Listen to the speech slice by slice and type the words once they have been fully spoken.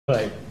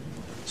Right.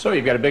 So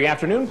you've got a big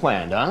afternoon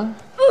planned, huh?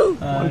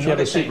 Why don't you have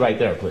a seat right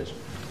there, please?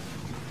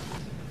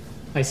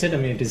 I said,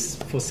 it is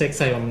for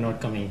sex, I am not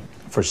coming.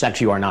 For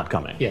sex, you are not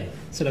coming. Yeah,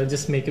 so I'll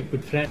just make a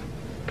good friend.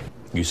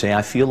 You say,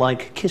 I feel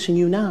like kissing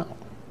you now.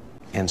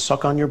 And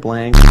suck on your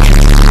blank.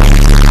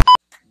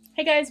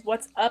 Hey guys,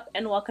 what's up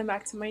and welcome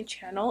back to my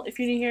channel. If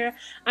you're new here,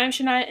 I'm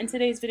Shania and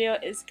today's video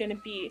is going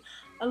to be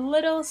a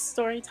little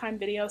story time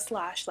video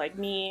slash like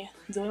me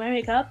doing my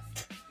makeup.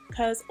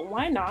 Because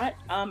why not?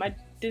 I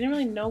didn't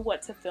really know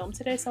what to film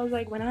today, so I was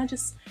like, why not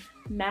just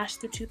mash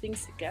the two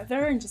things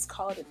together and just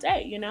call it a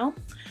day, you know?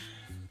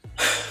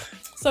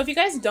 So if you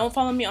guys don't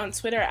follow me on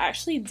Twitter, I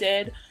actually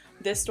did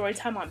this story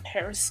time on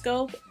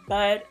Periscope,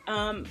 but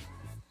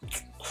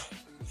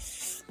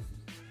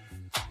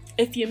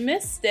if you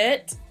missed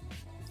it,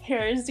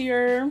 here's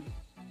your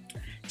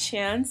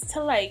chance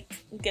to like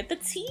get the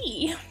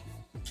tea.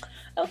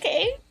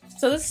 Okay,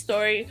 so this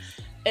story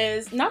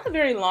is not a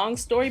very long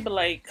story, but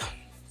like,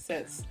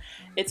 sis,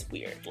 it's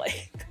weird.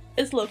 Like,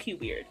 it's low-key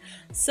weird.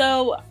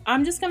 So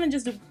I'm just gonna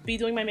be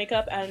doing my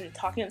makeup and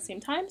talking at the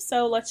same time,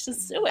 so let's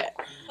just do it.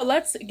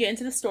 Let's get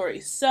into the story.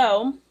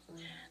 So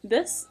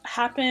this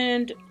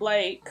happened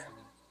like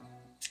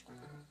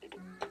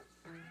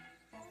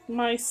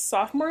my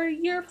sophomore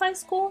year of high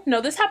school. No,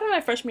 this happened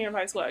my freshman year of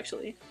high school,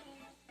 actually.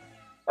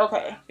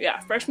 Okay, yeah,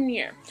 freshman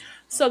year.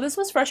 So this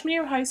was freshman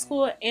year of high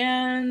school,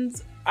 and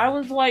I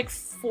was like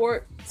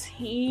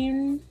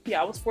 14.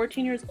 Yeah, I was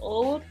 14 years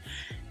old.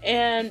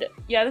 And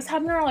yeah, this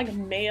happened around like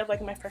May of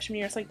like my freshman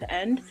year. It's like the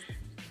end.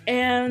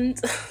 And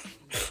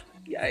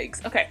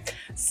yikes. Okay,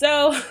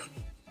 so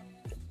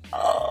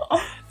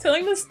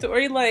telling the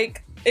story,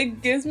 like,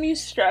 it gives me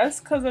stress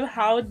because of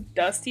how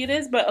dusty it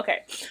is. But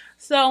okay,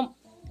 so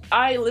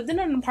I lived in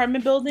an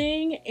apartment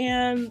building,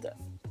 and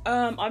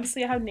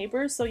obviously I have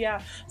neighbors. So yeah,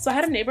 so I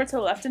had a neighbor to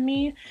the left of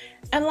me,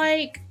 and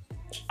like,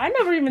 I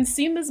never even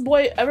seen this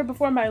boy ever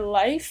before in my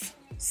life.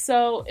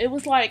 So it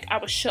was like I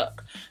was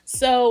shook.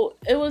 So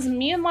it was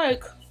me and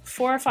like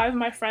 4 or 5 of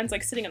my friends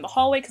like sitting in the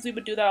hallway, because we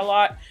would do that a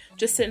lot,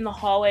 just sit in the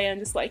hallway and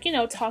just like, you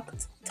know,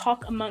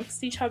 talk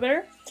amongst each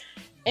other.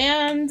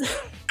 And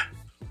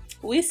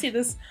we see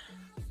this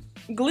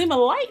gleam of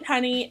light,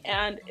 honey,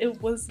 and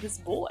it was this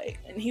boy,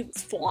 and he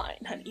was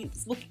flying, honey. He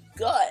was looking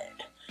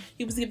good.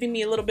 He was giving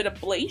me a little bit of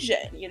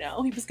blasian, you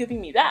know. He was giving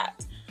me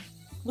that.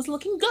 Was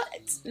looking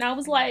good. And I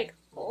was like,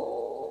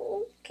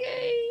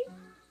 okay,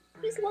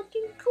 he's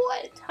looking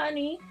good,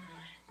 honey.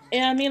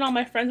 And me and all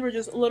my friends were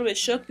just a little bit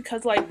shook,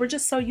 because like, we're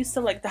just so used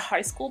to like the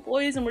high school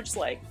boys, and we're just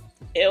like,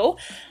 ew.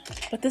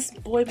 But this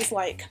boy was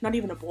like, not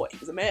even a boy, he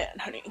was a man,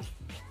 honey.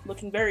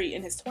 Looking very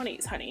in his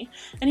 20s, honey.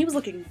 And he was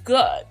looking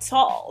good,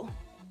 tall,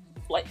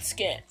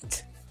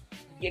 light-skinned,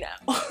 you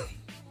know.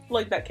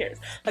 Like that cares,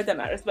 like that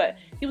matters. But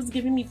he was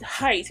giving me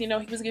height, you know,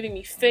 he was giving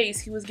me face,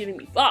 he was giving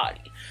me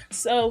body.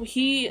 So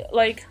he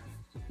like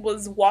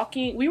was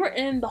walking, we were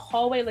in the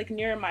hallway like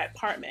near my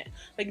apartment,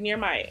 like near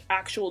my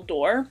actual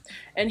door,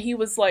 and he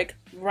was like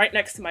right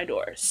next to my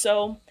door.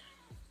 So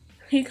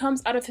he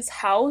comes out of his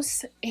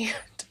house, and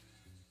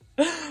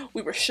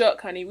we were shook,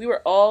 honey. We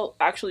were all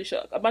actually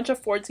shook. A bunch of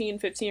 14,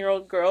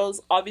 15-year-old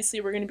girls, obviously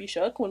we're gonna be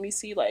shook when we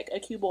see like a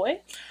cute boy,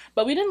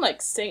 but we didn't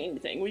like say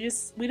anything. We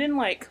didn't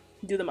like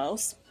do the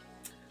most.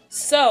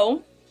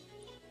 So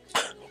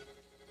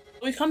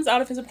he comes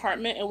out of his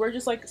apartment, and we're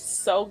just like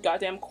so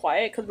goddamn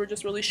quiet because we're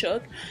just really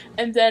shook.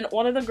 And then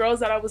one of the girls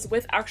that I was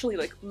with actually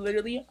like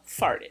literally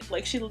farted.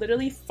 Like, she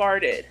literally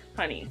farted,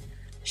 honey.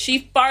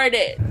 She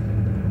farted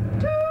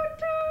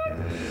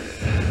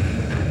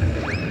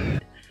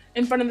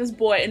in front of this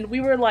boy, and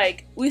we were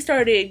like, we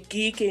started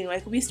geeking,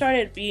 like we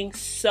started being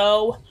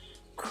so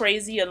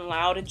crazy and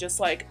loud and just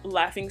like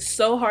laughing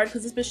so hard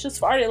because this bitch just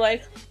farted.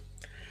 Like,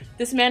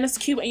 this man is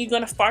cute and you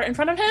gonna fart in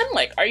front of him?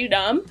 Like, are you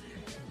dumb?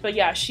 But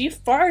yeah, she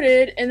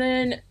farted, and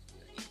then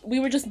we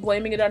were just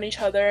blaming it on each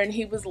other, and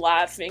he was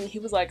laughing. He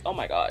was like, oh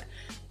my god,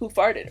 who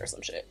farted or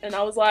some shit? And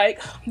I was like,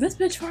 this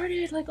bitch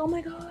farted, like, oh my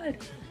god,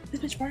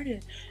 this bitch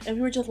farted. And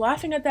we were just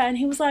laughing at that, and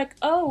he was like,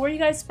 oh, where are you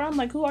guys from?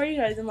 Like, who are you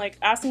guys? And like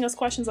asking us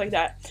questions like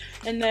that.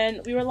 And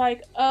then we were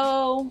like,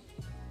 oh,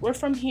 we're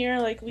from here,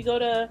 like we go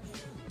to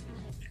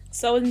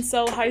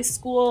so-and-so high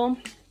school,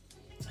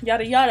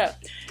 yada yada.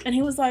 And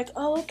he was like,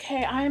 oh,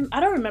 okay, I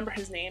don't remember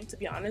his name, to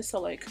be honest. So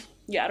like,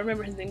 yeah, I don't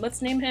remember his name.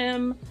 Let's name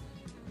him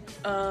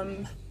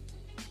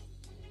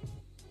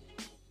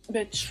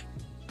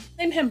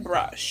name him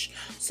Brush.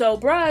 So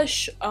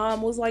Brush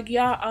was like,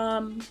 yeah,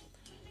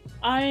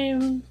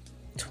 I'm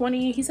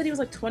 20. He said he was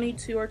like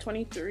 22 or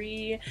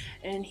 23,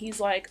 and he's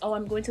like, oh,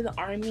 I'm going to the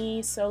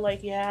army, so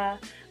like, yeah,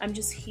 I'm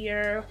just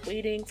here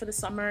waiting for the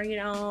summer, you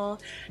know,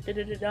 da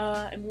da da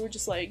da. And we were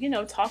just like, you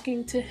know,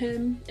 talking to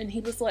him, and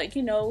he was like,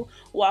 you know,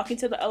 walking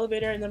to the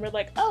elevator, and then we're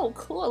like, oh,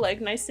 cool,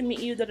 like, nice to meet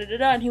you, da da da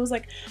da. And he was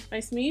like,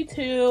 nice to meet you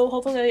too,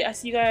 hopefully I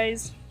see you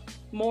guys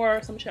more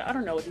or some shit. I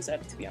don't know what he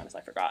said, to be honest,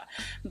 I forgot.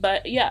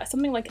 But yeah,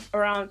 something like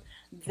around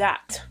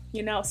that,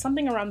 you know,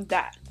 something around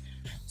that.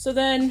 So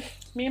then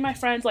me and my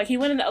friends, like, he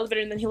went in the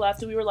elevator and then he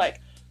left, and we were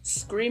like,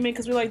 screaming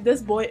because we're like,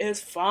 this boy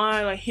is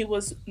fine. Like, he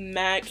was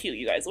mad cute,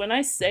 you guys. When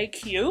I say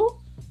cute,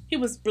 he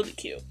was really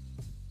cute.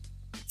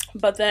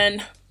 But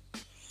then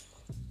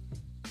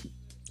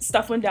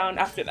stuff went down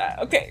after that.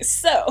 Okay,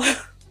 so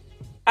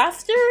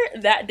after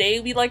that day,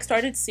 we like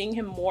started seeing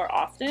him more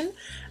often.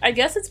 I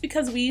guess it's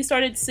because we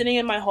started sitting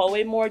in my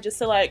hallway more just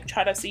to like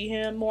try to see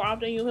him more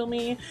often, you feel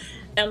me?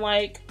 And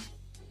like,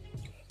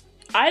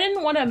 I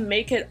didn't want to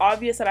make it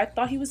obvious that I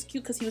thought he was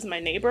cute because he was my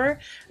neighbor,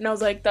 and I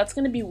was like, that's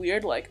gonna be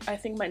weird, like I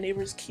think my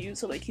neighbor's cute,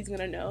 so like he's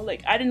gonna know.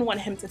 Like, I didn't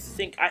want him to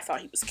think I thought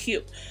he was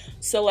cute,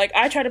 so like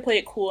I tried to play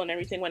it cool and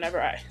everything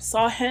whenever I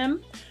saw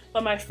him.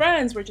 But my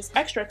friends were just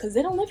extra because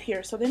they don't live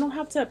here, so they don't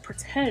have to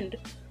pretend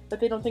that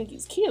they don't think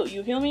he's cute,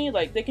 you feel me?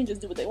 Like, they can just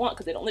do what they want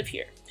because they don't live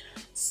here.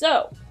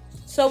 So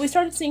we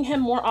started seeing him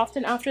more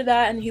often after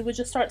that, and he would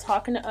just start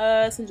talking to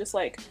us and just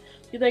like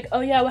be like, oh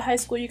yeah, what high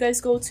school you guys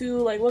go to,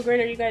 like what grade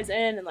are you guys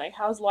in, and like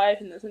how's life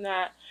and this and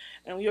that.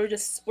 And we were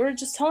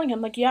just telling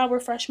him like, yeah, we're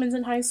freshmen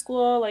in high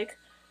school, like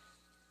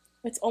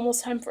it's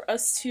almost time for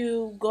us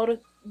to go to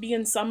be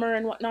in summer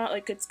and whatnot,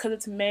 like it's because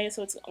it's May,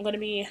 so it's gonna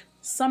be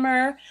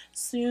summer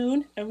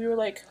soon. And we were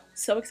like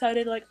so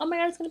excited, like, oh my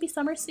god, it's gonna be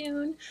summer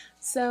soon.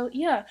 So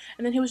yeah.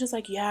 And then he was just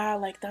like, yeah,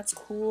 like that's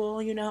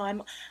cool, you know,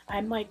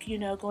 I'm like, you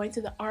know, going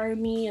to the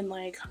army, and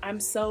like I'm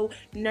so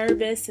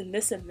nervous and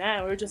this and that.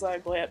 And we were just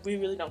like, boy, we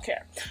really don't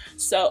care.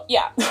 So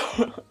yeah.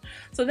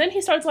 So then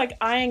he starts like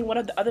eyeing one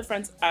of the other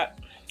friends, at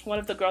one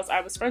of the girls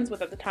I was friends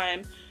with at the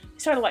time. He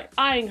started like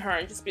eyeing her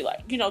and just be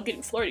like, you know,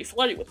 getting flirty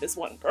with this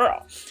one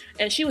girl.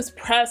 And she was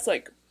pressed,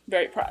 like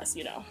very pressed,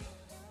 you know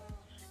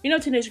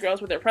teenage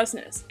girls with their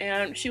pressedness.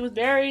 And she was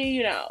very,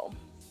 you know,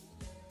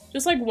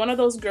 just like one of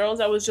those girls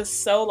that was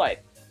just so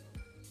like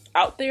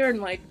out there and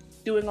like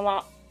doing a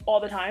lot all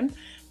the time.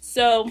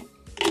 So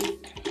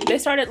they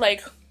started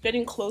like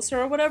getting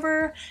closer or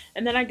whatever,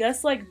 and then I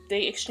guess like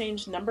they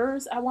exchanged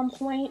numbers at one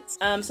point.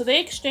 So they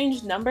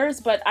exchanged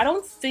numbers, but I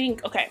don't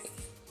think, okay,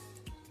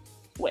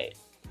 wait,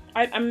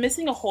 I'm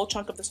missing a whole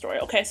chunk of the story.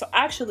 Okay, so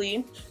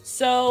actually,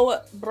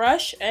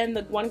 Brush and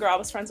the one girl I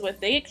was friends with,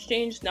 they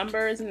exchanged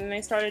numbers, and then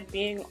they started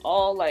being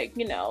all like,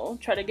 you know,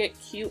 try to get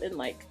cute and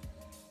like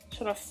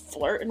try to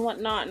flirt and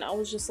whatnot. And I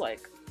was just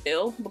like,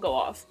 ew, but go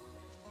off.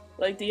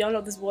 Like, do y'all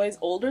know this boy is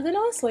older than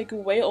us? Like,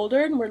 way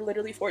older, and we're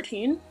literally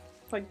 14.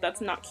 Like,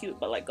 that's not cute,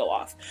 but like, go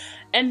off.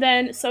 And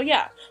then, so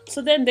yeah,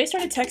 so then they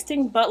started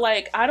texting, but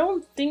like, I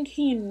don't think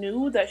he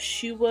knew that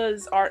she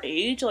was our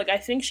age. Like, I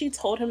think she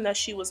told him that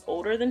she was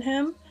older than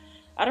him.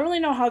 I don't really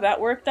know how that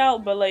worked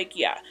out, but like,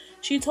 yeah,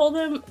 she told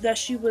him that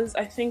she was,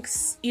 I think,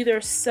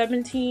 either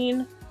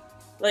 17,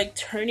 like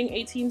turning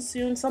 18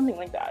 soon, something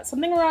like that,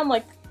 something around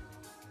like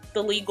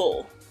the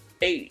legal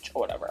age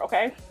or whatever.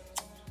 Okay,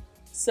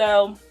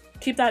 so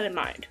keep that in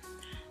mind.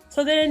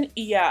 So then,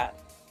 yeah,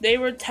 they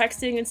were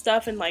texting and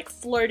stuff and like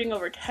flirting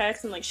over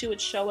text, and like she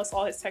would show us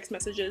all his text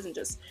messages and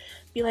just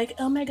be like,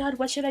 oh my god,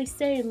 what should I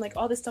say, and like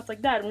all this stuff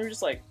like that. And we were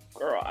just like,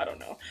 girl, I don't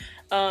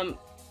know.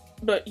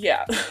 But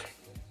yeah.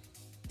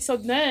 So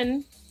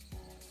then,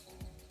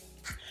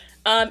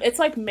 it's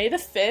like May the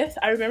 5th.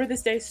 I remember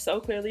this day so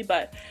clearly,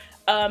 but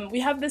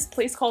we have this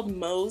place called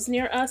Moe's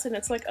near us, and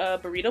it's like a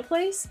burrito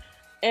place.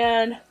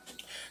 And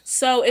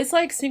so it's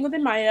like Cinco de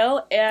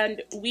Mayo,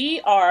 and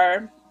we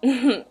are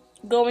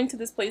going to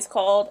this place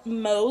called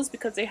Moe's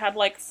because they had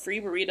like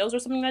free burritos or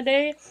something that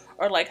day,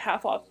 or like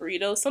half off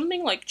burritos,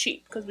 something like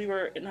cheap, because we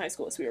were in high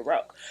school, so we were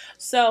broke.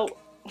 So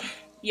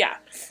yeah,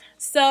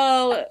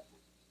 so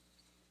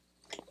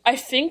I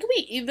think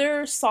we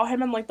either saw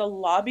him in like the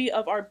lobby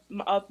of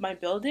my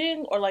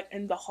building, or like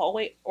in the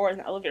hallway or in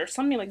the elevator,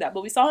 something like that.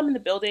 But we saw him in the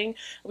building.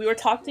 We were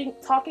talking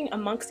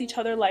amongst each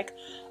other like,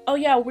 oh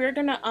yeah, we're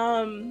gonna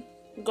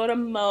go to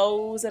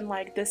Moe's and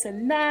like this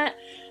and that.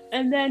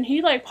 And then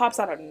he like pops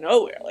out of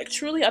nowhere, like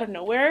truly out of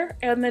nowhere.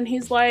 And then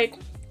he's like,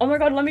 oh my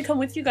god, let me come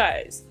with you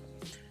guys.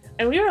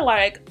 And we were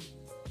like,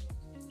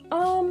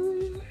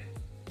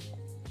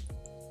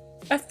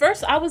 at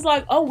first I was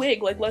like, oh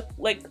wig,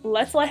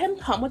 let's let him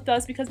come with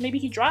us because maybe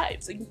he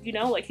drives, you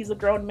know, like he's a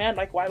grown man,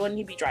 like why wouldn't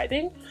he be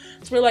driving?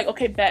 So we're like,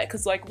 okay, bet,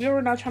 because like we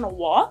were not trying to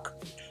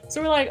walk.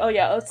 So we're like, oh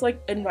yeah, let's like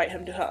invite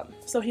him to come.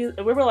 So we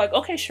were like,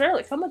 okay, sure,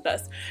 like come with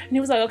us. And he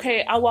was like,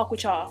 okay, I'll walk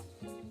with y'all.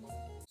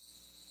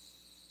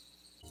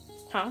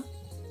 Huh?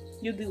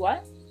 You do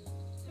what?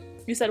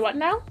 You said what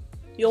now?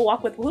 You'll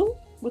walk with who?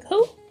 With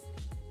who?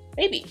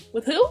 Baby,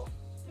 with who?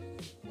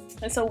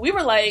 And so we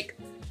were like,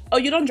 oh,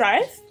 you don't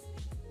drive?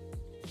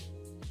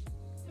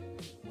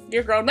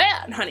 You're a grown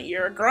man, honey.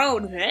 You're a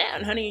grown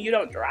man, honey. You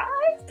don't drive?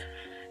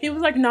 He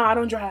was like, no, I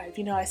don't drive.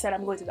 You know, I said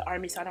I'm going to the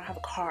army, so I don't have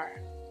a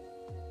car.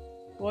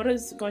 What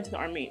does going to the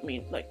army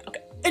mean? Like,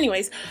 okay.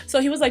 Anyways,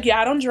 so he was like,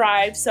 yeah, I don't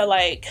drive, so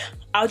like,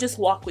 I'll just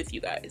walk with you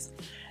guys.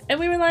 And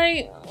we were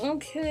like,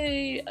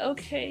 okay,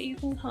 you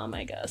can come,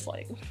 I guess.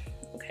 Like,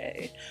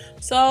 okay.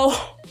 So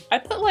I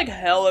put like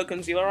hella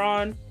concealer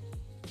on.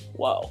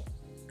 Whoa,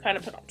 kind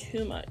of put on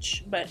too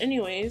much. But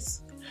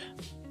anyways,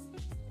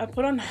 I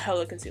put on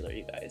hella concealer,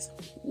 you guys.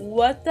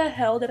 What the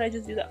hell did I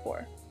just do that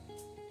for?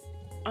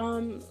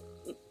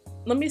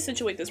 Let me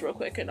situate this real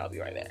quick and I'll be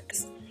right back.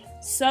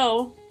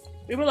 So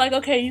we were like,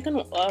 okay, you can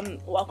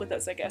walk with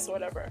us, I guess, or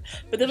whatever.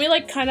 But then we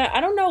like kind of,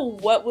 I don't know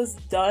what was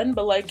done,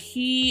 but like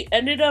he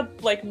ended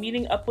up like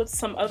meeting up with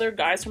some other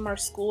guys from our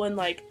school and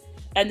like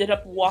ended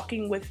up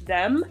walking with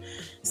them.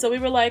 So we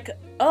were like,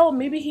 oh,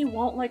 maybe he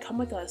won't like come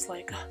with us,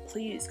 like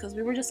please, because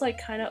we were just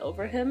like kind of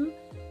over him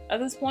at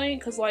this point,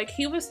 because like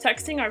he was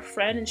texting our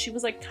friend and she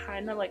was like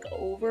kind of like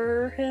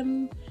over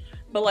him,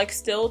 but like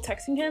still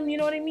texting him, you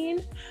know what I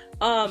mean?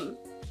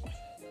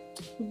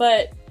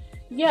 But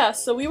yeah,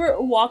 so we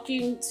were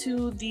walking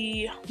to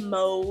the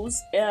Moe's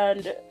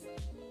and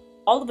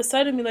all of a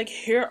sudden we like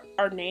hear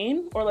our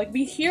name, or like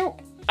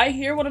I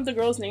hear one of the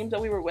girls' names that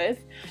we were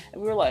with,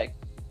 and we were like,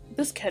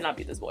 this cannot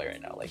be this boy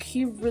right now. Like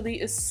he really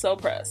is so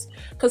pressed,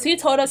 because he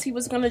told us he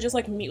was gonna just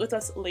like meet with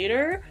us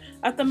later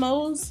at the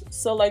Moe's.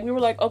 So like we were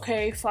like,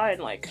 okay, fine,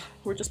 like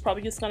we're just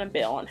probably just gonna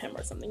bail on him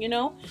or something, you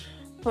know?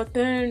 But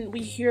then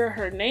we hear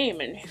her name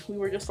and we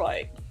were just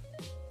like,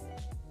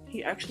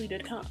 he actually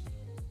did come.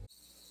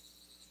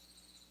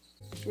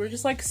 We were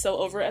just like so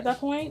over it at that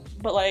point,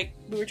 but like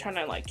we were trying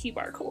to like keep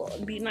our cool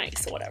and be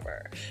nice or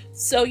whatever.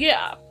 So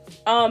yeah,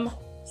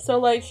 so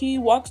like he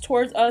walks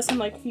towards us and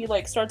like he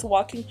like starts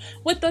walking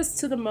with us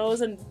to the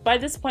Moe's, and by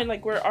this point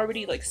like we're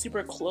already like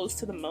super close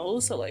to the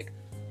Moe's, so like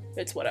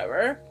it's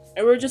whatever.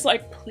 And we're just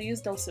like, please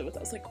don't sit with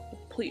us, like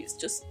please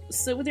just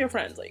sit with your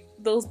friends, like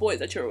those boys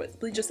that you're with,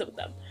 please just sit with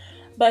them.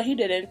 But he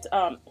didn't.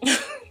 I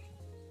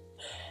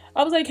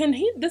was like, can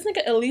this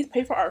nigga at least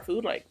pay for our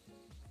food, like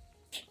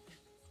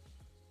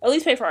at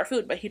least pay for our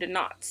food? But he did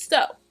not.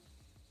 So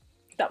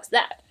that was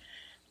that.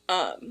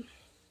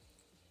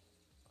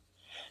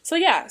 So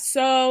yeah,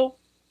 so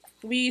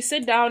we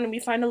sit down and we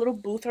find a little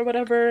booth or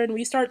whatever and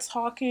we start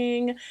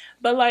talking.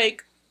 But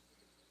like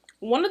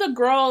one of the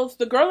girl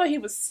that he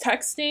was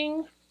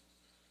texting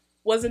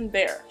wasn't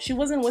there. She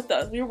wasn't with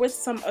us. We were with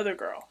some other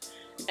girl.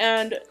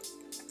 And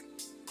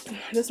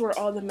this is where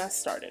all the mess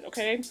started,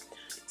 okay?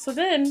 So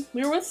then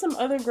we were with some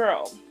other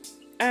girl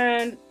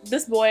and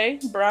this boy,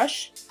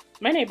 Brush,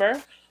 my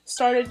neighbor,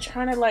 started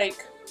trying to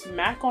like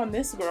mac on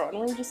this girl, and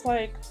we were just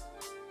like,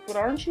 but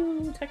aren't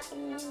you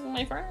texting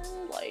my friend?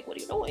 Like, what are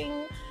you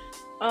doing?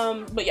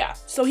 But yeah,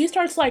 so he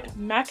starts like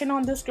macking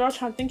on this girl,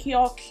 trying to think he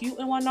all cute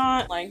and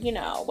whatnot, like, you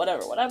know,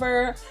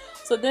 whatever.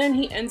 So then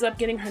he ends up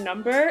getting her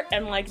number,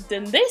 and like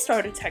then they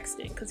started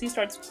texting because he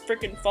starts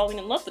freaking falling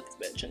in love with this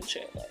bitch and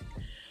shit. Like,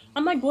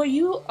 I'm like, boy,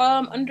 you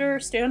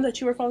understand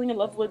that you were falling in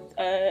love with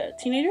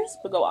teenagers,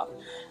 but go off.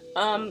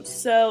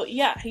 So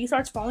yeah, he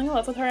starts falling in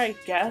love with her, I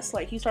guess.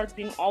 Like he starts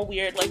being all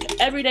weird. Like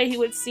every day he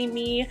would see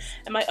me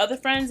and my other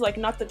friends, like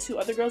not the two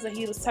other girls that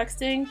he was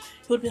texting.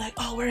 He would be like,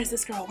 oh, where is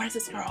this girl? Where's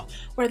this girl?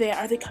 Where are they?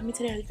 Are they coming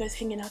today? Are you guys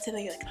hanging out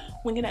today? Like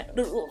winging at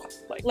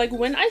like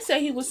when I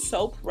say he was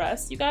so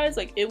pressed, you guys,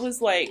 like it was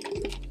like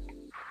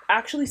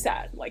actually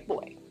sad. Like,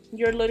 boy,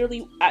 you're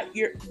literally at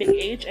your big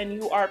age and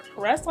you are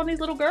pressed on these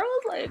little girls.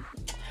 Like,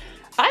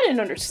 I didn't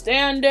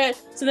understand it.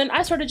 So then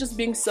I started just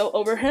being so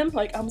over him.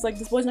 Like, I was like,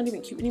 this boy's not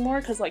even cute anymore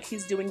because like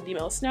he's doing the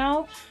most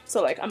now.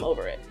 So like I'm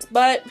over it.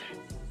 But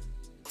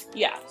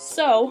yeah,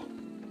 so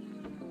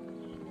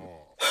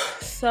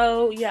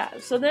yeah,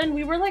 so then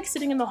we were like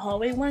sitting in the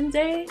hallway one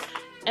day,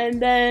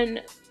 and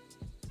then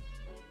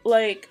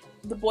like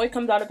the boy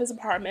comes out of his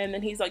apartment and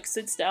then he's like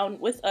sits down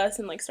with us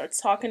and like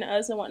starts talking to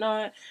us and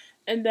whatnot.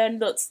 And then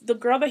the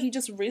girl that he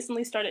just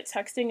recently started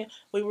texting,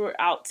 we were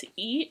out to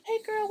eat.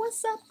 Hey girl,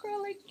 what's up,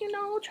 girl? Like, you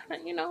know,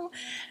 trying, you know.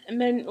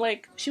 And then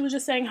like she was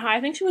just saying hi.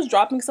 I think she was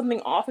dropping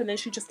something off and then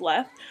she just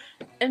left.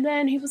 And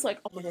then he was like,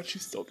 oh my god,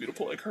 she's so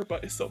beautiful. Like her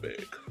butt is so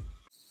big.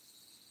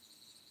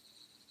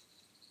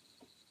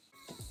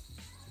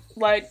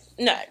 Like,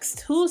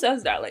 next. Who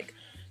says that? Like,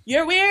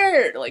 you're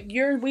weird. Like,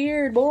 you're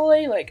weird,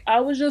 boy. Like,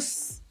 I was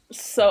just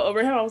so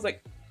over him. I was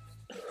like,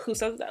 who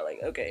says that? Like,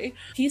 okay.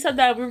 He said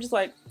that, we were just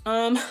like,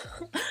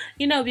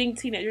 you know, being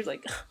teenagers,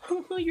 like,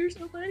 oh, you're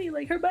so funny.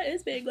 Like, her butt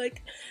is big.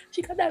 Like,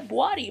 she got that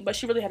body. But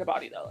she really had a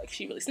body, though. Like,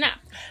 she really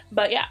snapped.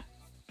 But, yeah.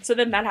 So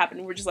then that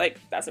happened. We're just like,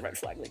 that's a red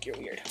flag. Like, you're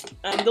weird.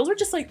 Those were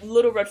just, like,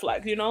 little red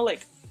flags, you know?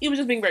 Like, he was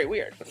just being very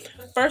weird.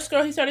 First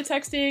girl he started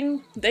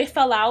texting, they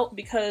fell out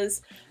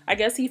because I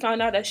guess he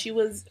found out that she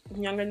was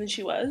younger than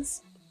she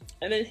was.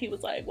 And then he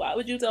was like, why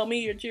would you tell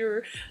me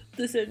you're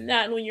this and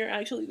that when you're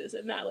actually this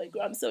and that? Like,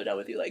 I'm so done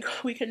with you. Like,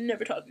 we can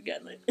never talk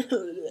again. Like,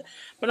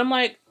 but I'm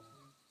like,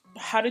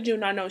 how did you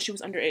not know she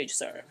was underage,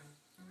 sir?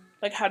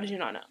 Like, how did you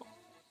not know?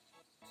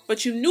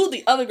 But you knew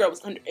the other girl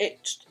was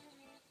underage.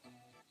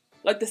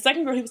 Like, the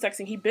second girl he was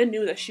texting, he been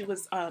knew that she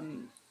was a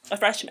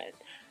freshman.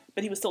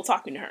 But he was still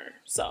talking to her.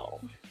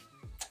 So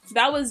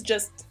that was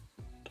just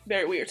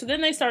very weird. So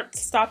then they stopped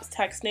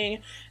texting,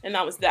 and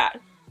that was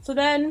that. So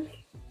then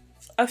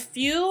a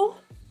few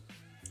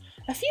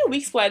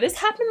weeks ago, this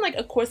happened like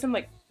a course in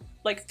like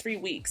 3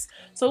 weeks,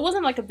 so it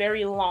wasn't like a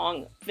very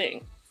long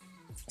thing.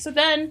 So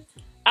then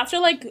after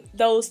like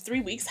those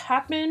 3 weeks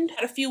happened,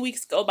 a few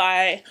weeks go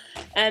by,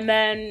 and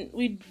then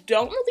we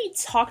don't really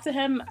talk to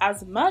him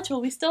as much,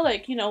 but we still,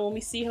 like, you know, when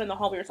we see him in the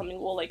hallway or something,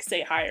 we'll like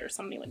say hi or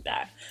something like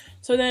that.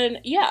 So then,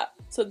 yeah,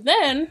 so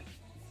then,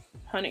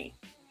 honey,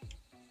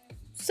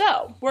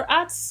 So we're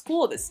at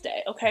school this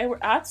day, okay? We're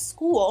at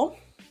school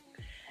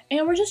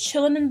and we're just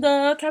chilling in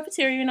the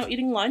cafeteria, you know,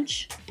 eating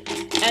lunch.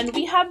 And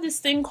we have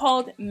this thing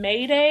called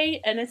May Day,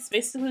 and it's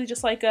basically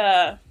just like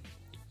a,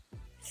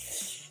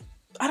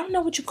 I don't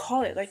know what you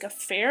call it, like a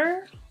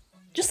fair?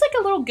 Just like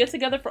a little get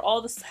together for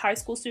all the high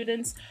school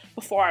students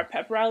before our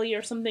pep rally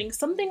or something.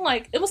 Something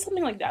like, it was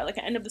something like that, like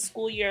an end of the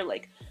school year,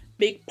 like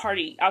big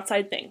party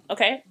outside thing,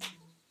 okay?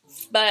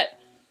 But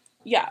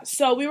yeah,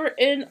 so we were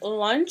in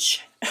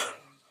lunch.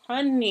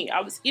 Honey,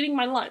 I was eating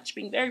my lunch,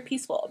 being very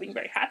peaceful, being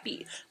very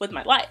happy with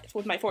my life,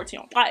 with my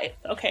 14-year-old life,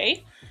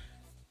 okay?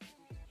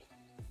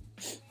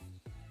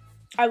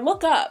 I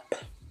look up.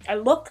 I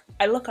look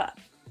up.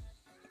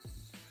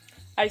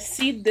 I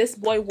see this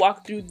boy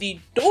walk through the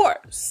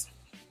doors.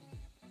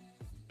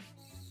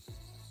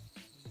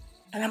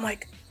 And I'm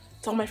like,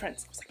 told my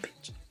friends, I was like,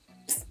 bitch,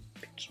 psst,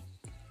 bitch.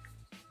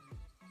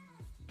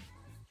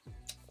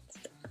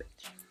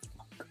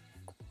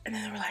 And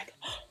then they were like,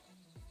 oh,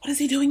 what is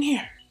he doing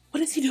here?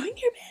 What is he doing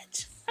here,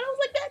 bitch? And I was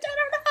like, bitch, I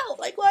don't know.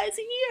 Like, why is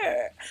he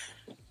here?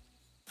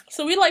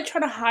 So we like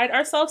try to hide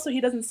ourselves so he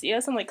doesn't see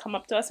us and like come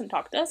up to us and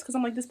talk to us. Cause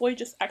I'm like, this boy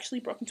just actually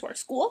broke into our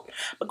school,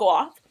 but go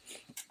off.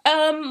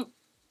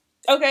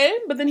 Okay.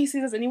 But then he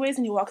sees us anyways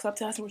and he walks up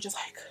to us and we're just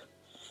like,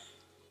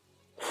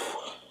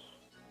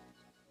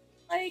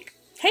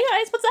 hey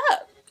guys, what's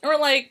up? And we're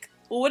like,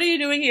 well, what are you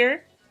doing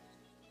here?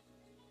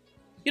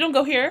 You don't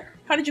go here.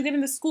 How did you get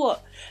into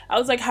school? I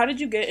was like, how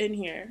did you get in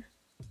here?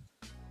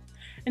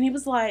 And he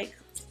was like,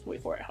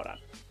 wait for it, hold on.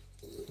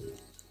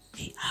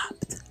 He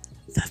hopped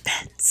the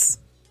fence.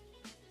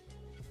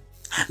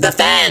 The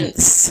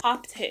fence!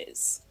 Hopped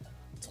his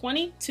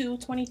 22,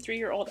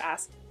 23-year-old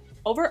ass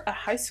over a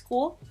high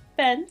school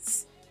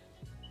fence.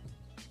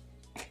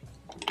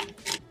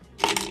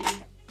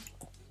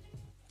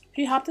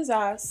 He hopped his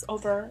ass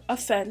over a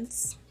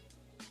fence,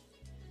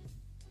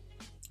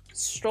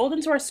 strolled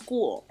into our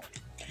school.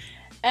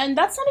 And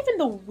that's not even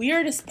the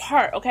weirdest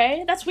part,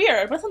 okay? That's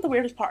weird, but that's not the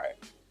weirdest part.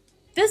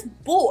 This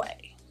boy,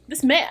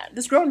 this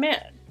grown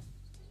man,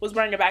 was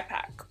wearing a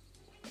backpack.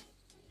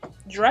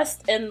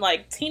 Dressed in,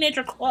 like,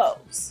 teenager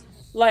clothes.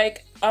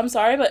 Like, I'm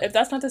sorry, but if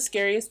that's not the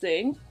scariest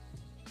thing,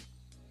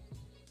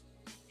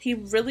 he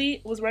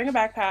really was wearing a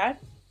backpack,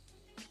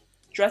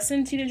 dressed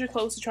in teenager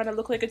clothes, trying to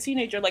look like a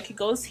teenager, like he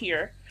goes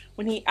here,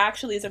 when he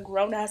actually is a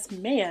grown-ass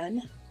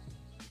man.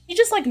 He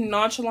just, like,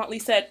 nonchalantly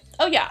said,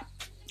 oh yeah,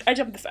 I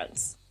jumped the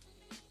fence.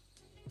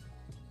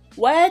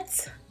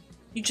 What?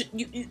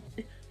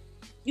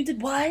 You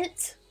did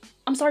what?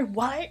 I'm sorry,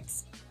 what?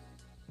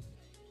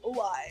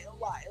 Why?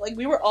 Like,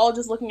 we were all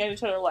just looking at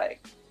each other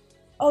like,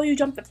 oh, you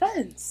jumped the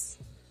fence.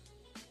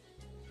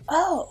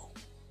 Oh.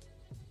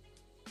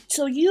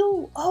 So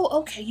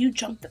okay, you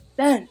jumped the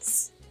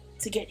fence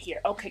to get here.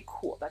 Okay,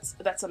 cool.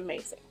 That's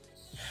amazing.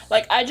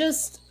 Like, I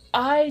just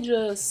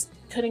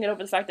couldn't get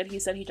over the fact that he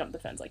said he jumped the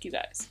fence, like, you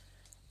guys.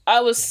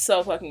 I was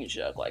so fucking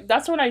shook. Like,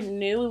 that's when I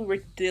knew we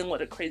were dealing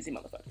with a crazy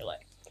motherfucker.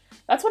 Like,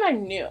 that's when I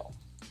knew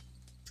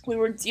we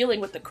were dealing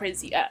with the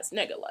crazy ass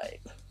nigga,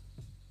 like.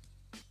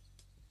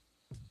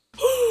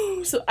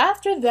 So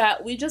after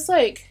that, we just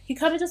like, he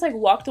kind of just like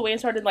walked away and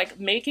started like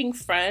making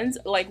friends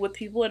like with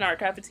people in our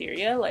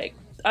cafeteria. Like,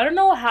 I don't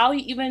know how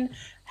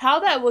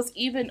that was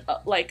even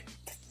like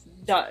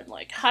done.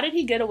 Like, how did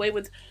he get away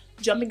with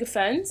jumping a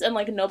fence and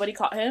like nobody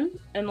caught him?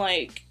 And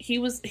like he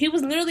was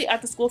literally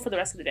at the school for the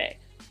rest of the day.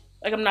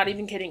 Like, I'm not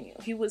even kidding you.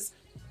 He was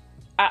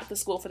at the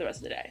school for the rest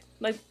of the day.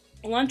 Like,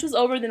 lunch was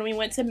over, then we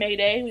went to May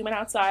Day. We went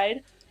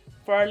outside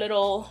for our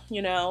little,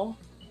 you know,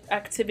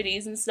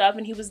 activities and stuff,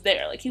 and he was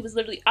there. Like, he was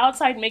literally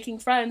outside making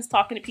friends,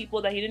 talking to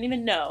people that he didn't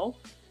even know.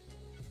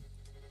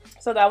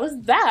 So that was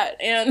that.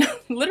 And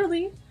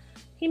literally,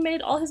 he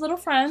made all his little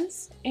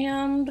friends,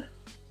 and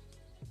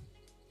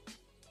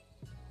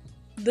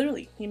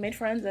literally, he made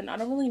friends, and I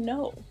don't really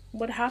know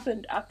what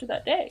happened after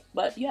that day.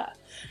 But yeah.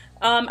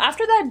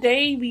 After that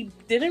day, we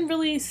didn't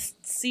really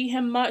see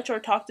him much or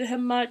talk to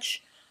him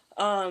much.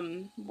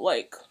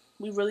 Like,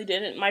 we really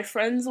didn't. My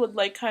friends would,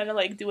 like, kind of,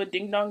 like, do a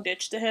ding-dong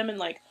ditch to him and,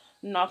 like,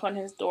 knock on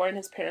his door, and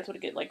his parents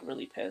would get, like,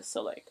 really pissed.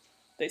 So, like,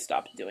 they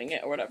stopped doing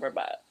it or whatever.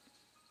 But,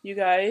 you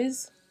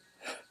guys,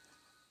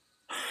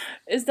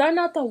 is that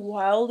not the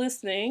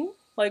wildest thing?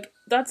 Like,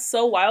 that's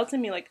so wild to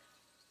me. Like,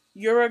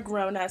 you're a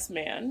grown-ass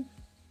man.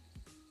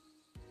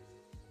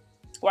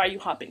 Why are you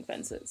hopping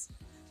fences?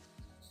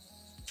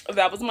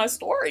 That was my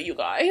story, you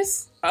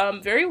guys.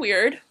 Very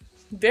weird.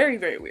 Very,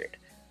 very weird.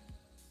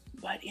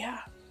 But yeah.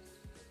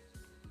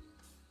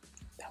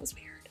 That was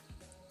weird.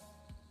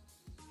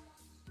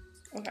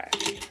 Okay.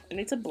 I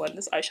need to blend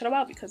this eyeshadow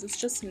out because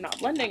it's just not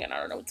blending and I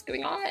don't know what's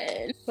going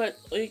on. But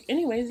like,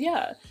 anyways,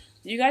 yeah.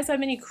 Do you guys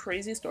have any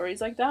crazy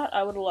stories like that?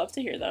 I would love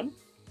to hear them.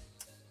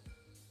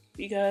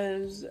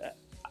 Because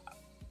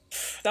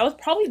that was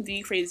probably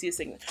the craziest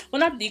thing. Well,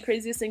 not the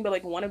craziest thing, but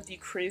like one of the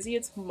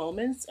craziest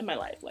moments in my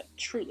life. Like,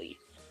 truly.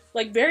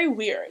 Like, very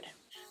weird.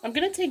 I'm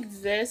gonna take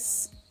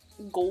this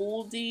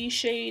goldy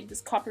shade,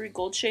 this coppery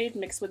gold shade,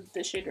 mixed with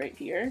this shade right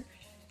here.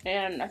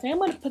 And I think I'm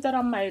gonna put that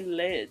on my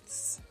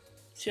lids.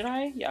 Should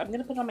I? Yeah, I'm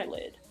gonna put it on my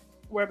lid.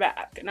 we're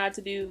back, and I had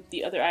to do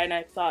the other eye, and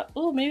I thought,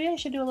 oh, maybe I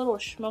should do a little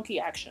smoky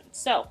action.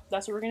 So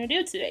that's what we're gonna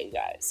do today, you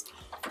guys.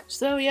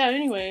 So yeah,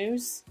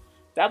 anyways,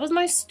 that was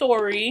my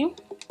story.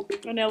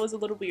 I know it was a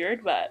little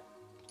weird, but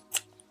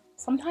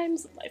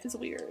sometimes life is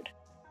weird.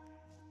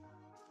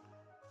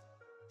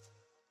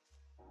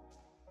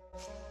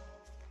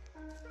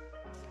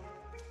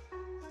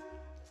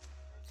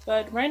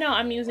 But right now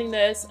I'm using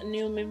this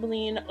new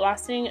Maybelline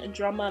Lasting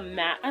Drama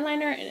Matte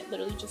Eyeliner, and it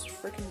literally just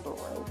freaking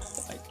broke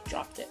if I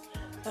dropped it.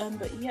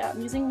 But yeah,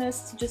 I'm using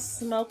this to just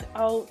smoke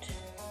out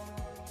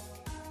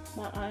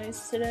my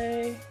eyes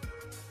today.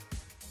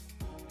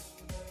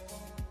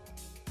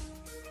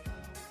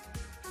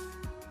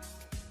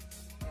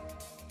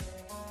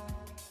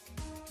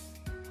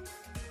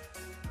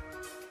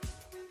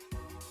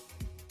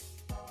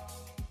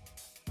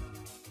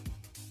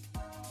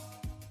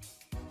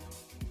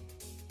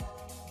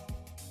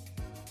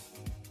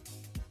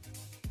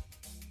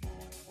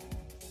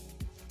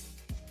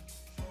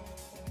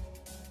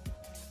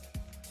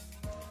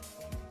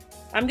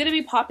 I'm gonna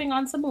be popping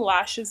on some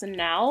lashes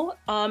now.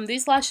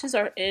 These lashes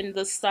are in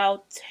the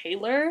style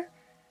Taylor,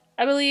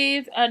 I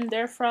believe, and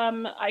they're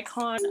from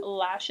Icon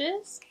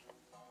Lashes.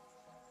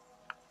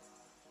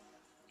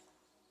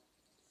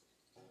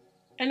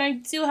 And I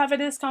do have a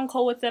discount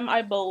code with them,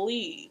 I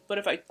believe, but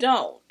if I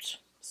don't,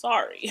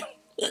 sorry.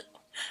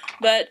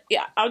 But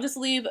yeah, I'll just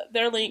leave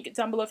their link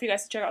down below for you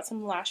guys to check out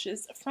some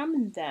lashes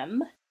from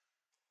them.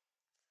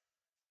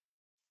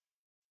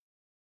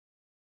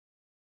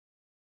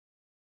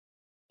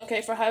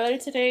 Okay, for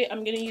highlighter today,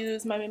 I'm going to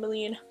use my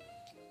Maybelline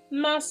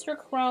Master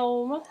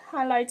Chrome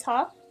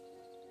highlighter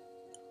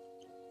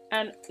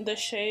and the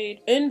shade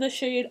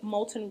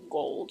Molten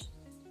Gold.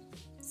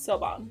 So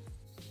bomb.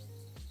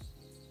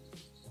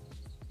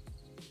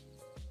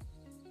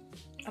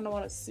 I don't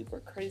want a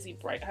super crazy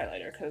bright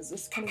highlighter because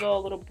this can go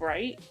a little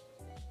bright.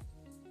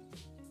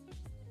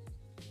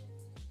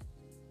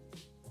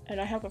 And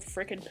I have a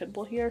freaking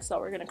pimple here, so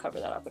we're going to cover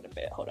that up in a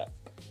bit. Hold up.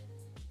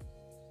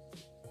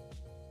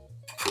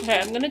 Okay,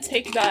 I'm gonna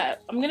take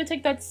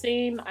that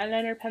same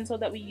eyeliner pencil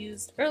that we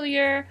used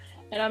earlier,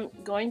 and I'm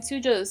going to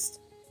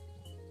just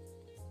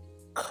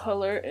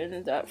color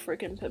in that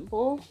freaking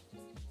pimple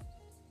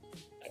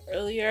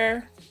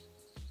earlier.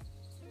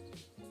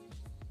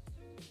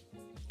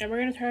 And we're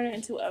gonna turn it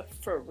into a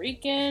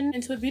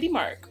beauty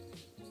mark.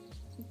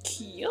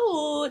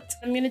 Cute!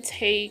 I'm gonna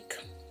take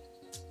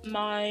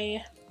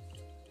my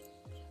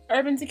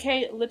Urban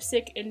Decay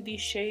lipstick in the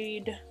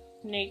shade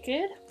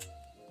Naked.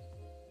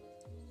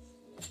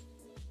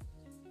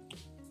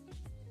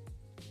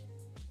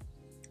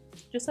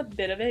 Just a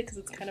bit of it because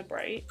it's kind of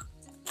bright,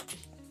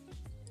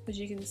 as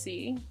you can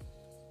see.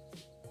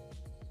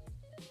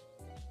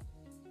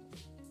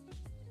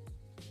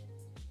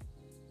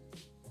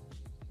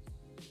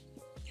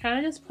 Kind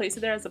of just place it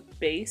there as a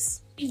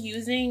base.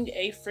 Using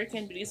a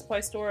freaking beauty supply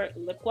store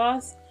lip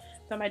gloss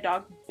that my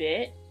dog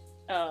bit.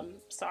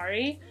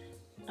 Sorry.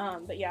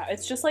 But yeah,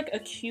 it's just like a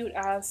cute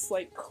ass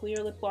like clear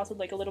lip gloss with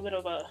like a little bit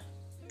of a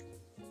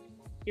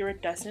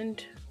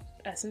iridescent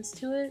essence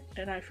to it,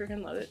 and I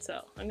freaking love it.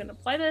 So I'm gonna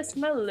apply this to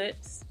my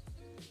lips.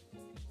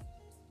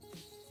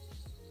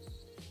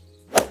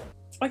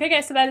 Okay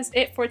guys, so that is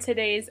it for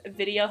today's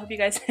video. Hope you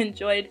guys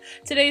enjoyed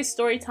today's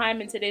story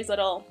time and today's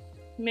little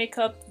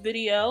makeup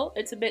video.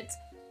 It's a bit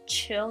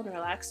chill and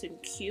relaxed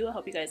and cute. I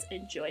hope you guys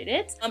enjoyed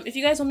it. If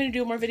you guys want me to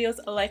do more videos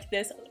like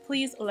this,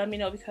 please let me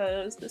know,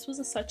 because this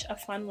was such a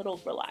fun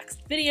little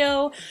relaxed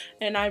video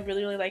and I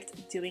really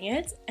liked doing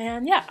it.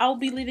 And yeah, I'll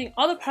be leaving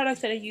all the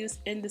products that I used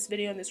in this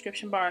video in the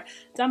description bar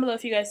down below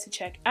for you guys to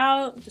check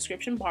out.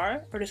 Description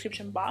bar, or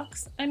description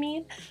box, I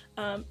mean.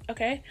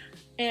 Okay,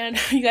 and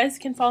you guys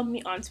can follow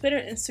me on Twitter,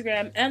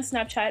 Instagram, and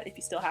Snapchat if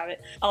you still have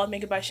it. I'll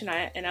make it by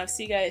Shania, and I'll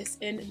see you guys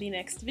in the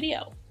next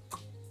video.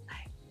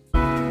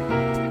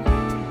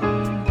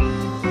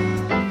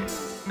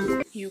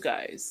 You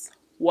guys,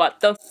 what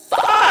the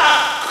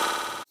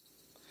fuck?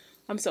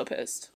 I'm so pissed.